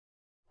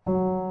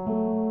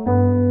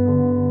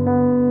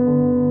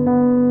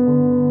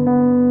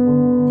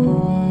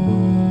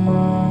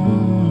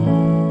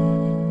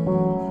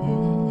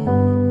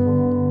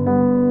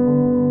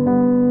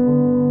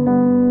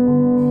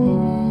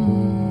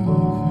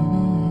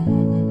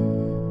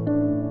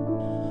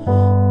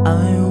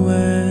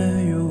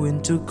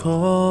too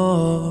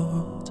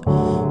cold,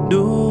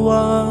 the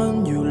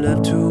one you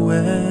love to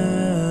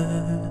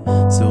wear,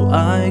 so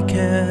I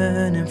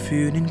can and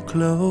feeling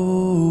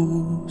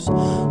close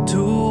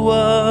to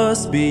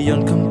us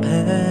beyond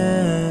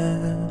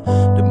compare.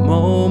 The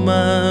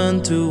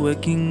moment to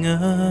waking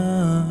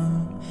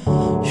up,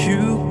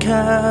 you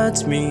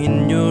catch me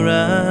in your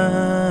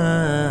eyes,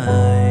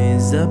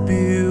 the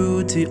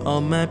beauty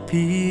on my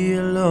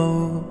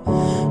pillow.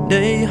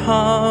 They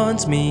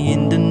haunt me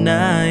in the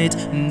night,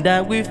 and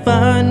I will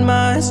find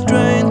my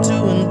strength to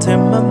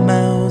untame my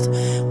mouth.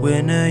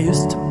 When I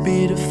used to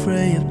be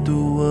afraid of the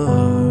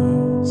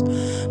words,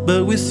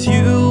 but with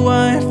you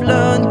I've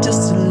learned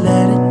just to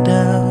let it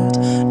out.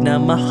 Now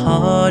my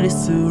heart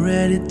is so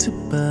ready to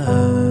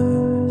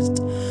burst,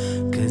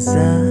 'cause I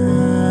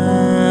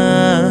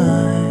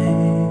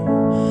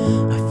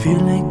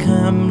feel like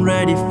I'm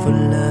ready for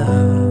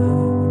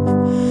love,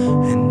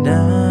 and I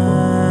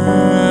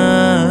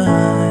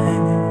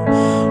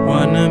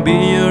wanna be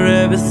your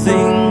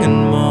everything and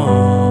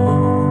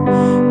more.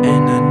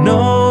 And I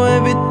know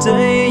every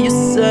day you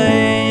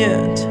say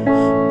it,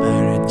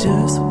 but I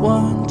just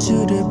want you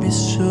to be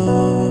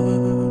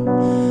sure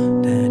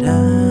that I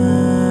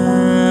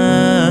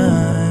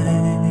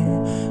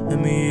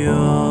am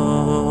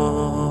yours.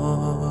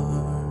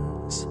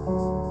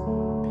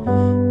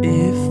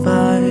 If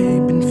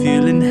I've been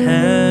feeling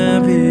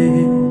heavy,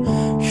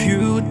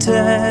 you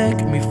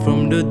take me from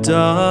the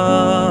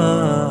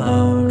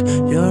dark.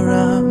 Your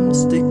arms,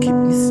 they keep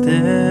me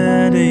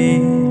steady,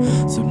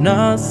 so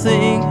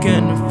nothing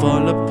can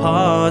fall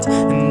apart.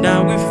 And I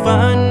will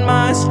find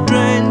my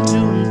strength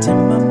to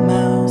tame my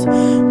mouth.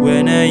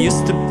 When I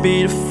used to be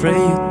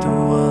afraid of the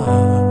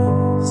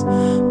words,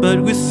 but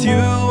with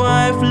you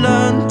I've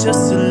learned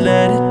just to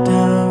let it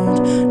out.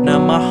 Now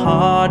my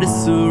heart is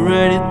so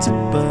ready to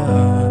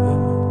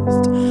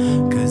burst,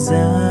 'cause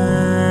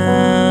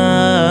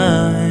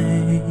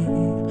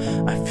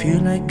I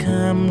feel like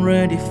I'm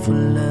ready for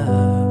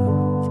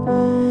love,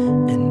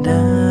 and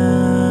I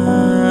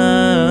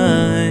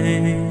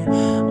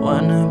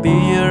wanna be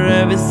your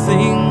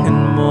everything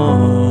and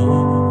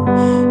more.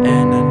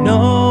 And I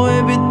know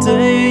every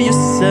day you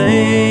say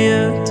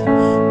it,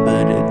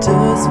 but I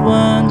just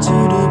want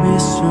you to be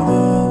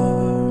sure